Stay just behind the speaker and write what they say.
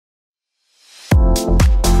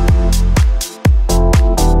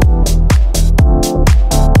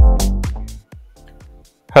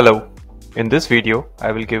Hello, in this video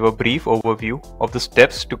I will give a brief overview of the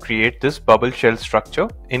steps to create this bubble shell structure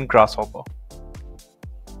in Grasshopper.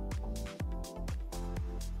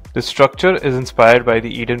 This structure is inspired by the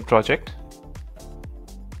Eden project.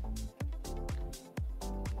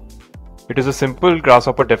 It is a simple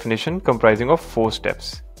Grasshopper definition comprising of 4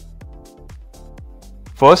 steps.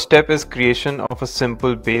 First step is creation of a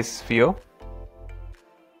simple base sphere.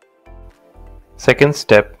 Second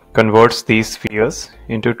step converts these spheres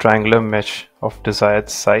into triangular mesh of desired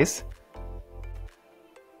size.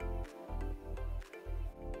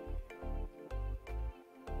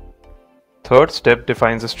 Third step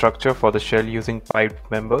defines a structure for the shell using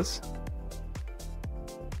piped members.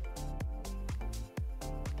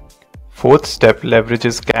 Fourth step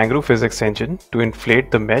leverages Kangaroo physics engine to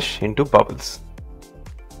inflate the mesh into bubbles.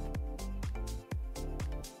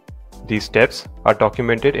 These steps are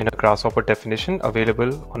documented in a Grasshopper definition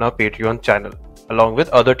available on our Patreon channel, along with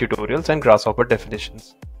other tutorials and Grasshopper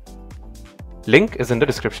definitions. Link is in the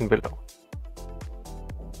description below.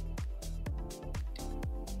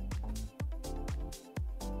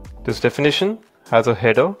 This definition has a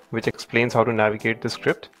header which explains how to navigate the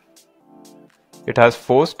script. It has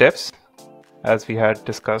 4 steps as we had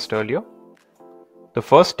discussed earlier. The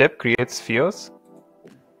first step creates spheres.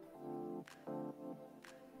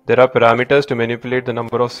 There are parameters to manipulate the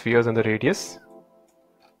number of spheres and the radius,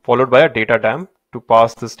 followed by a data dam to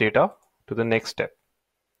pass this data to the next step.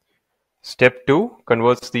 Step 2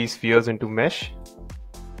 converts these spheres into mesh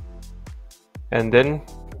and then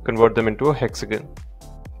convert them into a hexagon.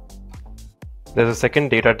 There's a second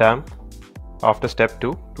data dam after step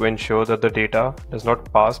 2 to ensure that the data does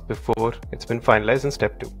not pass before it's been finalized in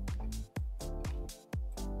step 2.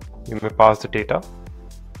 You may pass the data.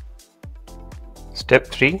 Step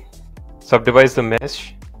 3 subdivides the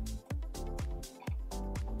mesh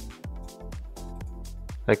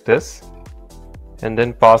like this and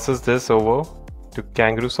then passes this over to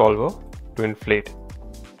Kangaroo solver to inflate.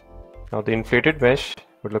 Now the inflated mesh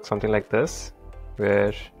would look something like this,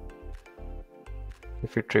 where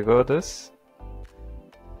if you trigger this,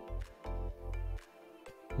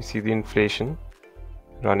 you see the inflation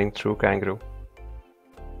running through Kangaroo.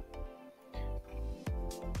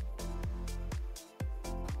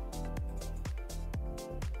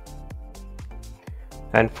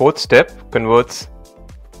 And fourth step converts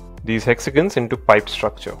these hexagons into piped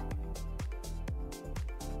structure.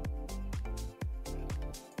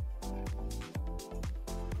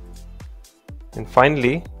 And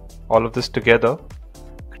finally, all of this together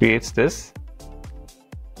creates this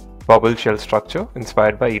bubble shell structure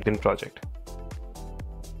inspired by Eden project.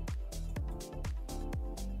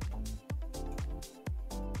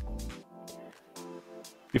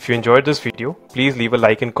 If you enjoyed this video, please leave a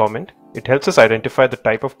like and comment. It helps us identify the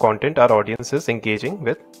type of content our audience is engaging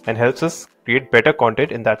with and helps us create better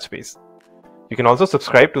content in that space. You can also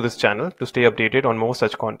subscribe to this channel to stay updated on more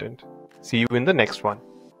such content. See you in the next one.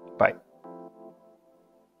 Bye.